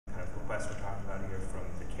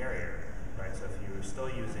carrier, right? So if you're still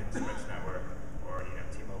using Sprint's network or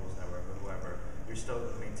T-Mobile's network or whoever, you're still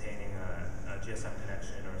maintaining a GSM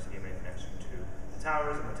connection or a CDMA connection to the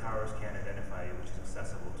towers, and the towers can't identify you, which is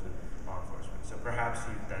accessible to law enforcement. So perhaps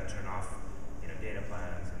you then turn off data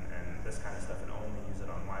plans and this kind of stuff and only use it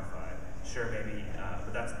on Wi-Fi. Sure, maybe, but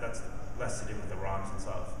that's less to do with the ROMs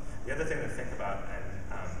themselves. The other thing to think about, and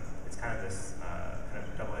it's kind of this kind of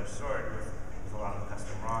double-edged sword with a lot of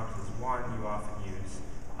custom ROMs, is one, you often use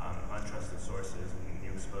untrusted sources and you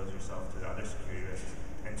expose yourself to other security risks.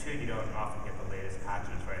 And two, you don't often get the latest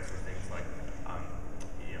patches, right? So things like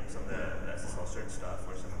some of the SSL search stuff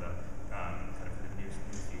or some of the kind of the new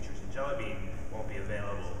features in Jelly Bean won't be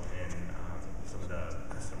available in some of the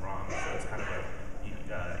custom ROMs. So it's kind of like you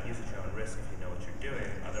use at your own risk if you know what you're doing.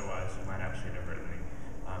 Otherwise, you might actually inadvertently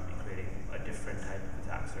be creating a different type of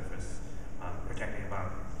attack surface, protecting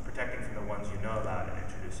from the ones you know about and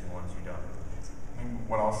introducing ones you don't. I mean,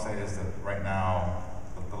 what I'll say is that right now,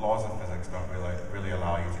 the laws of physics don't really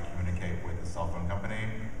allow you to communicate with the cell phone company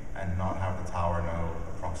and not have the tower know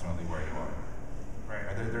approximately where you are. Right.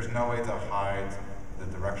 There's no way to hide the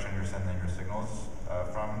direction you're sending your signals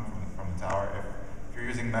from the tower. If you're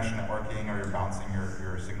using mesh networking or you're bouncing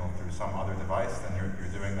your signal through some other device, then you're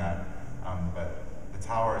doing that. But the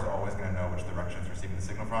tower is always going to know which direction it's receiving the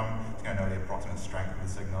signal from. It's going to know the approximate strength of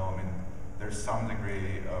the signal. I mean, there's some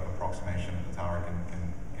degree of approximation that the tower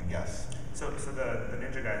can guess. So the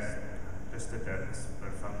Ninja guys just did this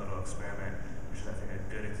fun little experiment, which is I think a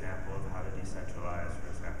good example of how to decentralize, for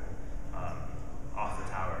example, off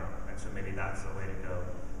the tower. And so maybe that's the way to go.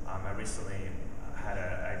 I recently had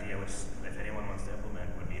an idea which, if anyone wants to implement,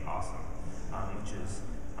 would be awesome, which is,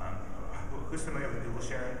 who's familiar with Google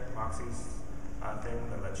sharing, Moxie's thing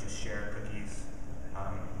that lets you share cookies?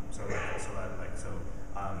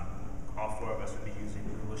 All four of us would be using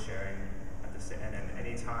Google sharing at the same, and at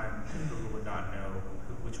any time, Google would not know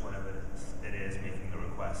which one of it is making the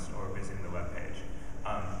request or visiting the web page.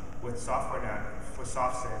 With software now, for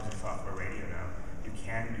soft SIMs and software radio now, you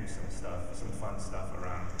can do some fun stuff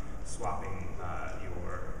around swapping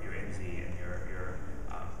your IMSI and your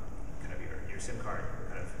SIM card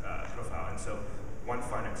kind of profile. And so one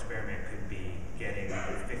fun experiment could be getting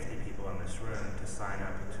 50 people in this room to sign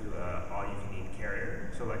up to all-you-can-eat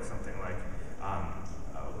carrier. So like something like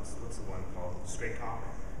what's the one called? Straight Talk,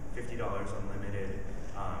 $50 unlimited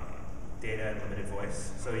data and limited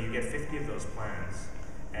voice. So you get 50 of those plans,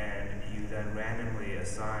 and you then randomly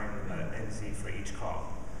assign an NZ for each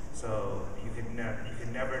call. So you can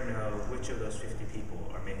never know which of those 50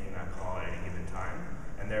 people are making that call at any given time,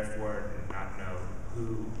 and therefore not know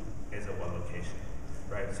who is at what location,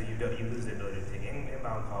 right? So you lose the ability to take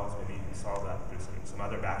inbound calls. Maybe you can solve that through some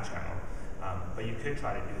other back channel, but you could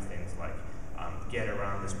try to do things like get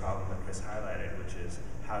around this problem that Chris highlighted, which is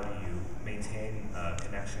how do you maintain a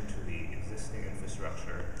connection to the existing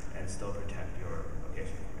infrastructure and still protect your